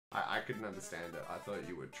I couldn't understand it. I thought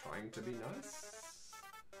you were trying to be nice.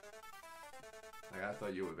 Like, I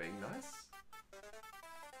thought you were being nice.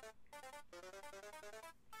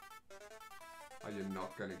 Oh, you're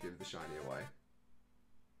not gonna give the shiny away.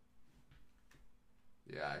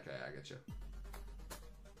 Yeah, okay, I get you.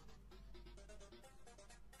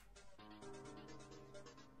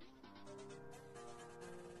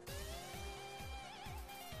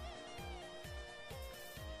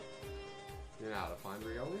 You know how to find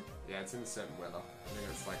Rioli? Yeah, it's in certain weather. I think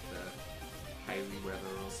it's like the Haley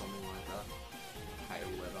weather or something like that. Hail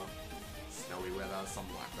weather, snowy weather,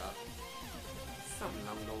 something like that. Something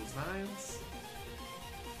along those lines.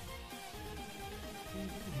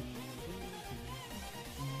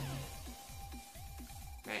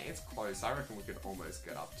 Man, it's close. I reckon we could almost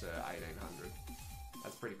get up to 1800.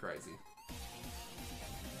 That's pretty crazy.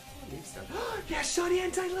 Yes, shiny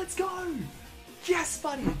Entei, let's go! Yes,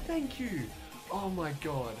 buddy, thank you! Oh my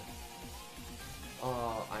god.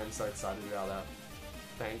 Oh, I am so excited about that.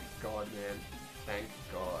 Thank God, man. Thank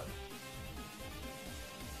God.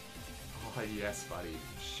 Oh yes, buddy.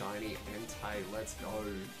 Shiny Entei, let's go.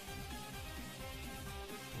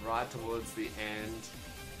 Right towards the end.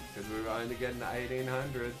 Because we were only getting to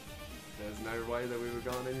 1800. There's no way that we were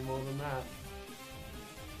going any more than that.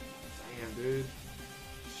 Damn, dude.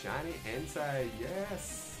 Shiny Entei,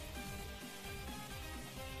 yes!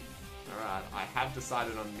 Alright, I have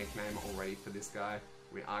decided on a nickname already for this guy.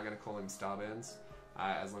 We are going to call him Starburns.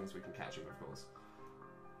 As long as we can catch him, of course.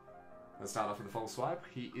 Let's start off with a false swipe.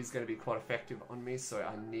 He is going to be quite effective on me, so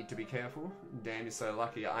I need to be careful. Damn, you're so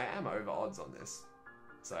lucky. I am over odds on this.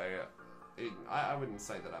 So, I wouldn't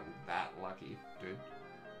say that I'm that lucky, dude.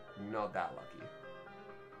 Not that lucky.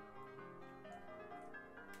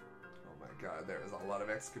 Oh my god, there is a lot of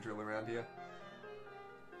Excadrill around here.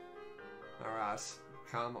 Alright,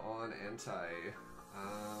 come on, Entei.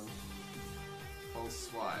 False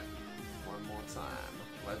swipe. One more time.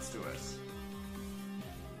 Let's do it.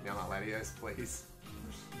 Now my Latios, please.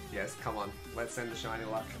 Yes, come on. Let's send the shiny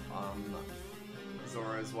luck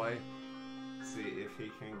Zoro's way. See if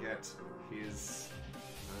he can get his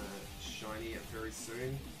shiny very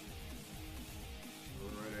soon.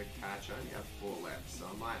 Roto catch. I only have 4 left, so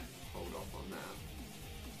I might hold off on that.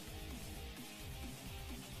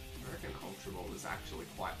 I reckon Ultra Ball is actually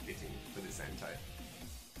quite fitting for this Entei.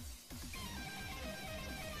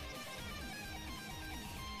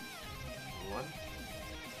 One.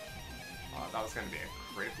 Oh, that was going to be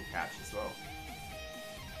a critical catch as well.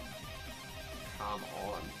 Come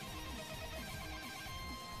on.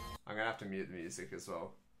 I'm going to have to mute the music as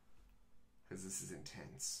well. Because this is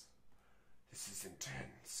intense. This is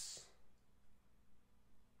intense.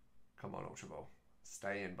 Come on, Ultra Ball.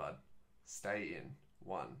 Stay in, bud. Stay in.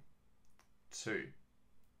 1, 2.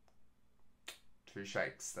 2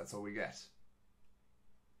 shakes. That's all we get.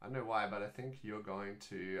 I don't know why, but I think you're going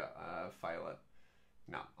to fail it.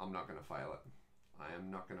 No, I'm not going to fail it. I am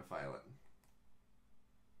not going to fail it.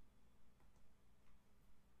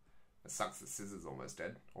 It sucks that Scissor's almost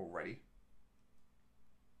dead already.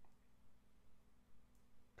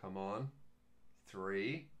 Come on.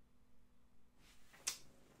 3.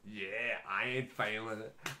 Yeah, I ain't failing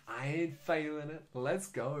it. I ain't failing it. Let's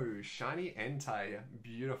go. Shiny Entei.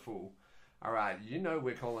 Beautiful. Alright, you know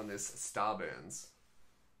we're calling this Starburns.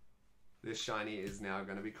 This shiny is now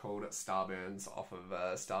going to be called Starburns off of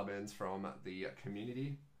Starburns from the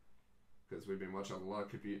community. Because we've been watching a lot of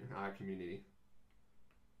community.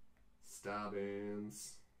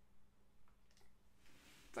 Starburns.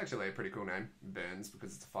 It's actually a pretty cool name. Burns,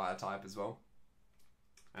 because it's a fire type as well.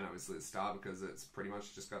 And obviously it's Star because it's pretty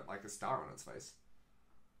much just got like a star on its face.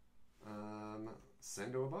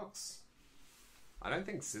 Send to a box. I don't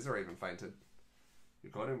think Scissor even fainted. You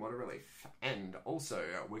got him, what a relief. And also,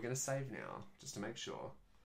 we're going to save now, just to make sure.